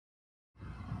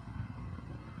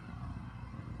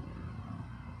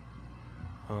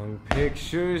Hung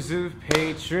pictures of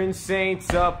patron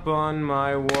saints up on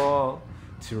my wall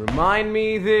to remind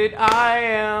me that I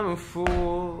am a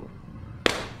fool.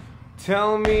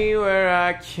 Tell me where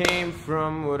I came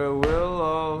from, what I will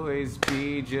always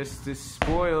be, just a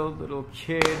spoiled little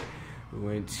kid who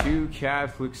went to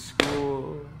Catholic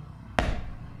school.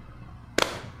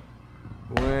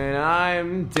 When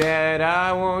I'm dead,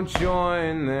 I won't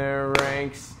join their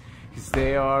ranks, 'cause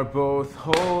they are both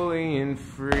holy and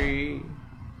free.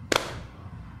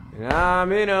 And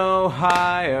I'm in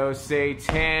Ohio,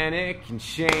 satanic and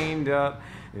chained up,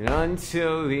 and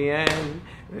until the end,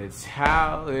 that's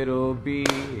how it'll be.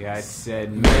 I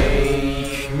said,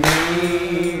 make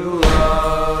me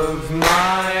love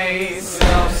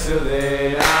myself so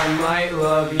that I might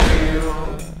love you.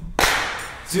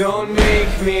 Don't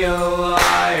make me a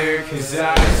liar, 'cause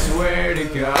I swear to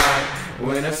God,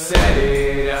 when I said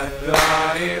it, I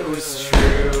thought it was true.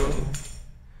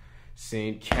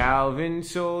 St. Calvin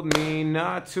told me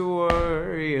not to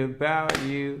worry about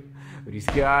you, but he's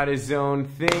got his own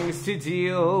things to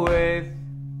deal with.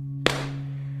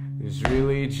 There's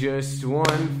really just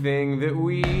one thing that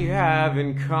we have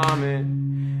in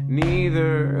common: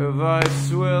 neither of us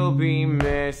will be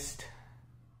missed.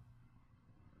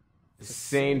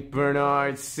 St.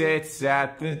 Bernard sits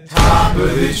at the top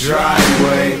of the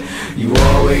driveway. You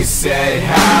always said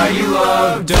how you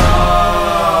love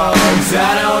dogs.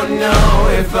 I don't know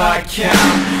if I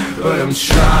count, but I'm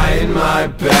trying my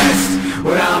best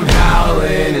when I'm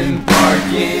howling and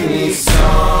barking these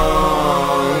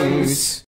songs.